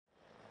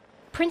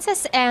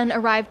Princess Anne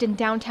arrived in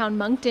downtown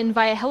Moncton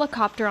via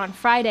helicopter on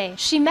Friday.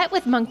 She met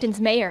with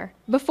Moncton's mayor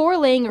before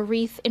laying a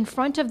wreath in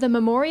front of the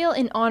memorial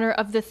in honor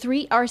of the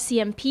 3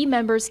 RCMP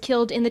members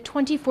killed in the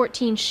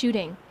 2014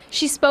 shooting.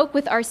 She spoke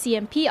with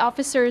RCMP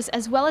officers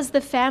as well as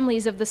the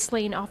families of the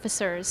slain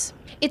officers.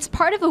 It's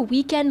part of a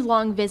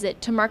weekend-long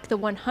visit to mark the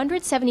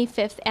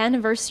 175th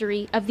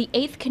anniversary of the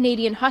 8th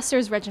Canadian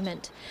Hussars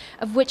regiment,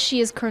 of which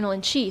she is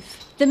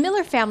Colonel-in-Chief. The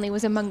Miller family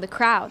was among the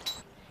crowd.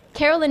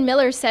 Carolyn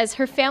Miller says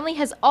her family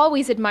has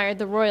always admired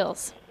the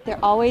royals.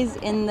 They're always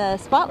in the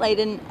spotlight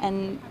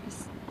and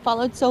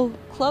followed so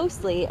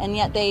closely, and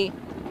yet they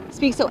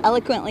speak so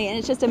eloquently, and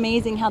it's just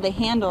amazing how they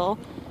handle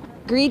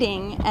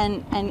greeting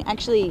and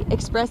actually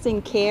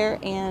expressing care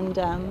and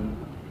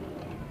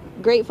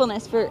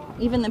gratefulness for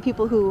even the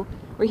people who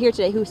were here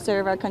today who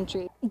serve our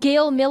country.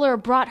 Gail Miller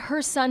brought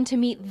her son to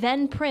meet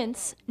then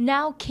Prince,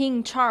 now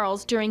King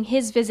Charles, during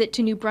his visit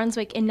to New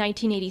Brunswick in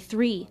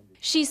 1983.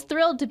 She's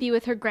thrilled to be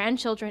with her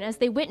grandchildren as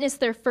they witness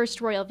their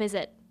first royal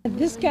visit.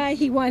 This guy,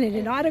 he wanted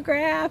an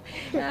autograph.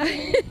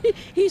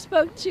 He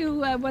spoke to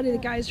one of the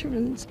guys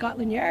from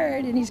Scotland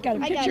Yard, and he's got a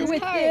picture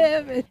with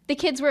him. The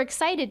kids were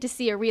excited to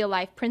see a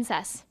real-life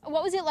princess.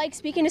 What was it like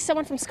speaking to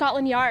someone from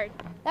Scotland Yard?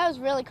 That was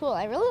really cool.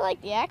 I really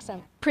liked the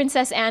accent.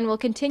 Princess Anne will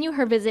continue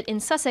her visit in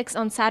Sussex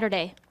on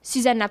Saturday.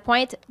 Suzanne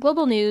Lapointe,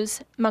 Global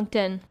News,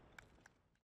 Moncton.